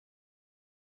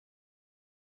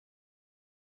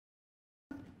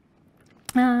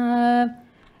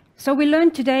So we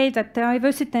learned today that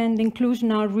diversity and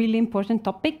inclusion are really important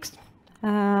topics.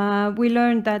 We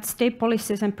learned that state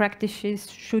policies and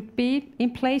practices should be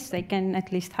in place. They can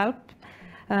at least help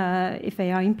if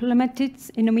they are implemented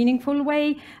in a meaningful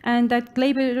way, and that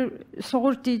labor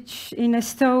shortage in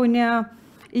Estonia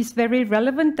is very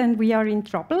relevant and we are in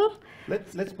trouble.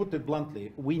 Let's put it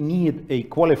bluntly. We need a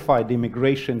qualified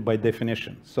immigration by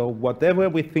definition. So whatever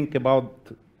we think about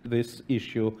this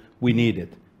issue, we need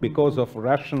it because of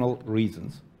rational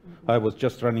reasons. I was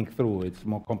just running through, it's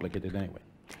more complicated anyway.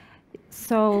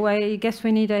 So I guess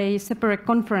we need a separate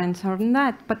conference on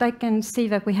that, but I can see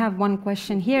that we have one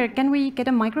question here. Can we get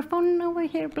a microphone over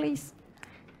here, please?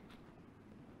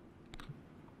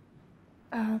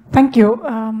 Thank you.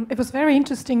 It was a very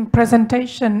interesting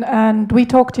presentation, and we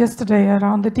talked yesterday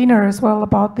around the dinner as well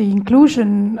about the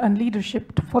inclusion and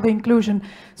leadership for the inclusion.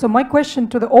 So my question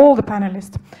to all the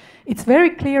panelists, it's very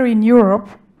clear in Europe,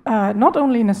 not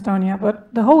only in Estonia,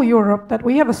 but the whole Europe, that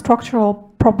we have a structural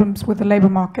problems with the labor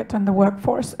market and the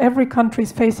workforce. Every country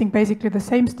is facing basically the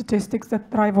same statistics that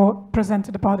Raivo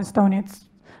presented about Estonia.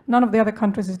 None of the other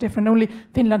countries is different. Only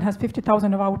Finland has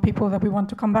 50,000 of our people that we want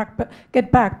to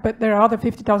get back, but there are other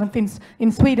 50,000 Finns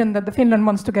in Sweden that the Finland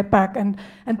wants to get back, and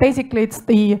basically it's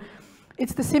the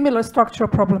similar structural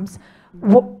problems.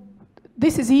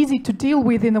 This is easy to deal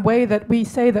with in a way that we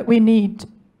say that we need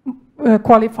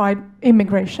qualified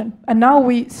immigration, and now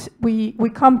we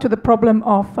come to the problem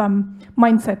of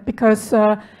mindset, because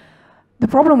the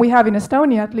problem we have in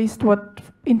Estonia, at least what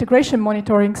integration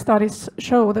monitoring studies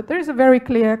show, that there is a very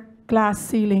clear glass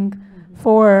ceiling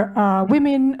for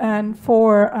women and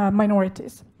for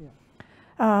minorities.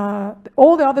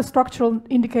 All the other structural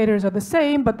indicators are the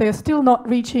same, but they are still not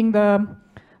reaching the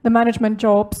management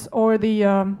jobs or the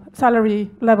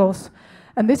salary levels.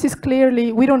 And this is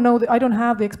clearly, we don't know, I don't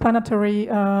have the explanatory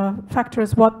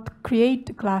factors what create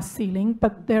the glass ceiling,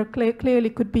 but there clearly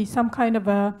could be some kind of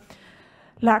a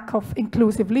lack of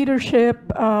inclusive leadership,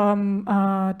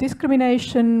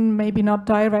 discrimination, maybe not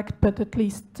direct, but at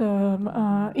least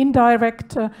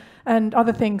indirect, and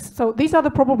other things. So these are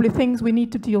probably things we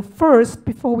need to deal first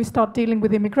before we start dealing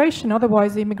with immigration.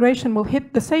 Otherwise, the immigration will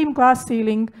hit the same glass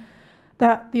ceiling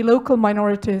that the local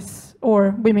minorities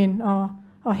or women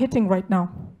are hitting right now.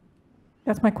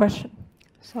 That's my question.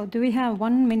 So do we have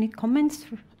 1 minute comments?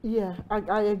 Yeah,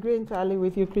 I agree entirely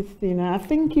with you, Christina. I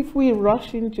think if we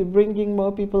rush into bringing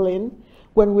more people in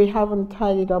when we haven't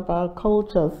tidied up our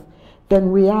cultures,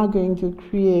 then we are going to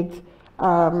create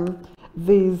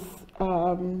these,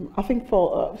 I think,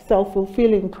 for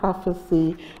self-fulfilling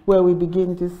prophecy, where we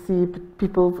begin to see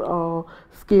people's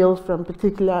skills from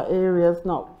particular areas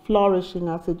not flourishing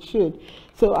as it should.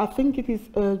 So I think it is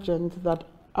urgent that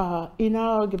in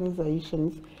our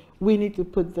organizations, we need to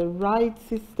put the right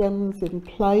systems in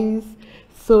place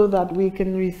so that we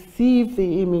can receive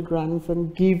the immigrants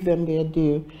and give them their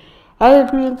due. I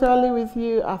agree entirely with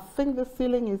you. I think the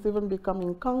ceiling is even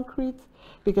becoming concrete,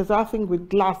 because I think with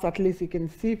glass, at least you can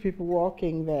see people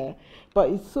walking there. But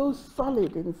it's so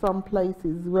solid in some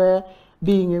places where,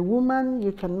 being a woman,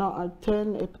 you cannot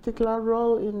attain a particular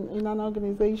role in an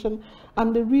organization.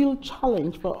 And the real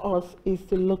challenge for us is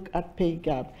to look at pay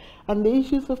gap. And the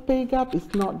issues of pay gap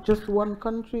is not just one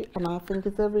country, and I think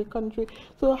it's every country.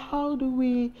 So how do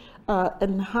we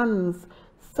enhance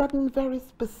certain very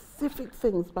specific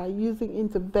things by using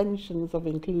interventions of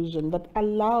inclusion that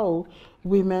allow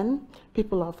women,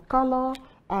 people of color,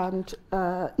 and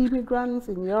immigrants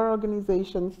in your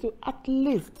organizations to at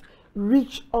least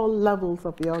reach all levels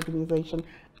of the organization,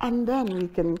 and then we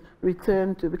can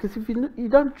return to, because if you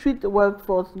don't treat the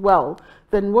workforce well,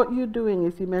 then what you're doing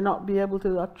is you may not be able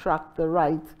to attract the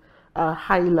right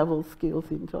high-level skills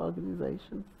into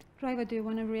organizations. Raivo, do you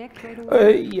want to react right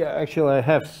away? Yeah, actually I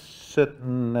have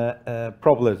certain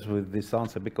problems with this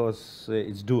answer, because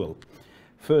it's dual.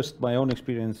 First, my own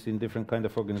experience in different kind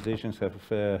of organizations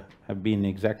have been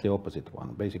exactly opposite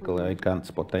one. Basically, I can't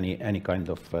spot any kind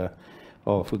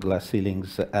of glass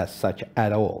ceilings as such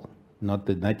at all. Not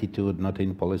in attitude, not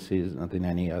in policies, not in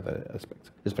any other aspects,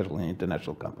 especially in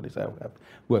international companies I have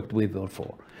worked with or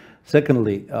for.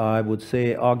 Secondly, I would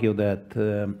argue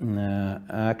that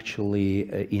actually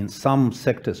in some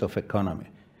sectors of economy,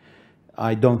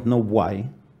 I don't know why,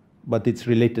 but it's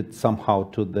related somehow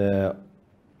to the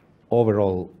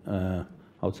overall, I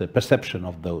would say, perception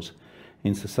of those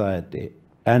in society,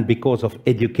 and because of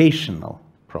educational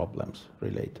problems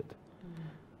related.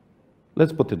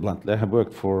 Let's put it bluntly, I have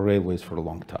worked for railways for a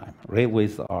long time.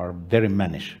 Railways are very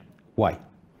mannish. Why?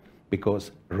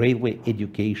 Because railway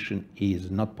education is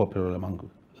not popular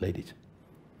among ladies.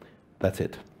 That's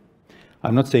it.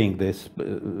 I'm not saying this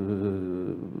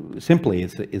simply.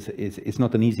 It's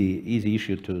not an easy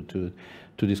issue to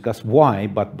discuss why,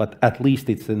 but at least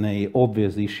it's an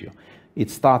obvious issue. It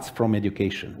starts from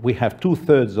education. We have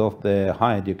 2/3 of the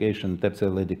higher education,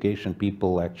 tertiary education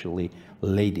people actually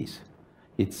ladies.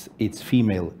 It's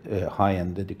female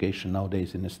high-end education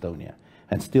nowadays in Estonia,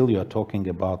 and still you are talking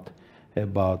about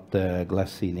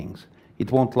glass ceilings.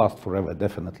 It won't last forever,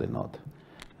 definitely not.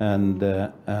 And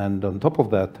on top of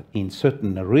that, in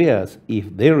certain areas, if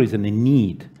there is a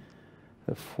need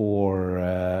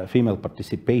for female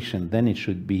participation, then it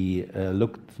should be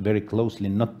looked very closely,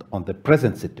 not on the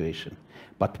present situation,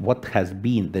 but what has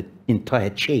been the entire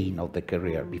chain of the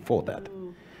career before that,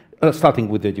 starting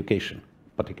with education.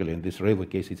 Particularly in this railway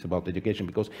case, it's about education,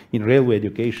 because in railway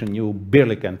education, you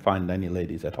barely can find any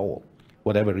ladies at all,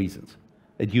 whatever reasons.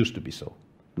 It used to be so.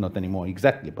 Not anymore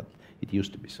exactly, but it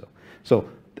used to be so. So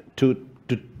to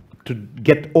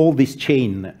get all this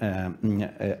chain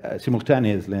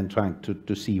simultaneously and trying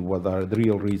to see what are the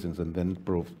real reasons and then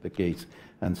prove the case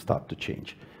and start to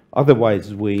change.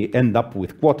 Otherwise, we end up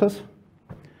with quotas,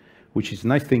 which is a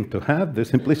nice thing to have, the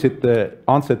implicit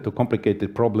answer to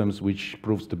complicated problems, which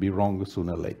proves to be wrong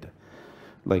sooner or later,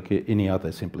 like any other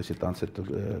implicit answer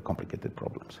to complicated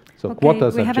problems. So okay,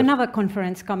 quotas we are have just another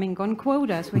conference coming on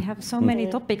quotas. We have so many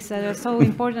topics that are so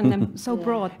important and so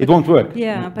broad. It won't work.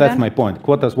 Yeah, but that's my point.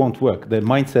 Quotas won't work. The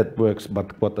mindset works,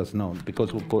 but quotas don't,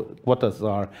 because quotas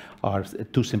are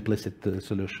too simplistic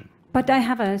solution. But I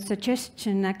have a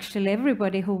suggestion, actually,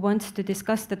 everybody who wants to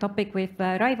discuss the topic with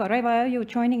Raivo. Raivo, are you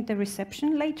joining the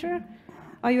reception later?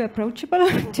 Are you approachable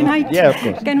tonight? Yeah, of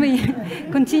course. Can we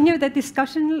continue the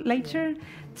discussion later?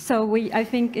 So I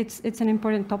think it's an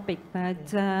important topic, but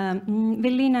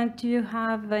Velina, do you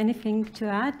have anything to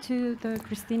add to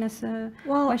Christina's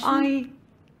question?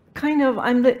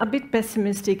 I'm a bit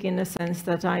pessimistic in the sense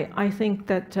that I think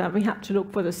that we have to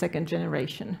look for the second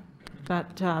generation.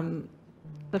 That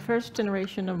the first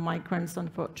generation of migrants,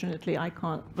 unfortunately, I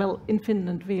can't. Well, in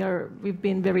Finland, we've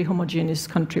been a very homogeneous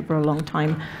country for a long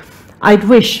time. I'd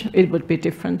wish it would be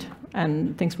different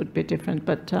and things would be different,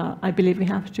 but I believe we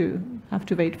have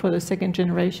to wait for the second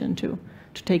generation to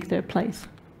take their place.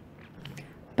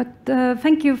 But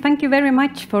thank you very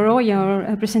much for all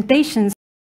your presentations.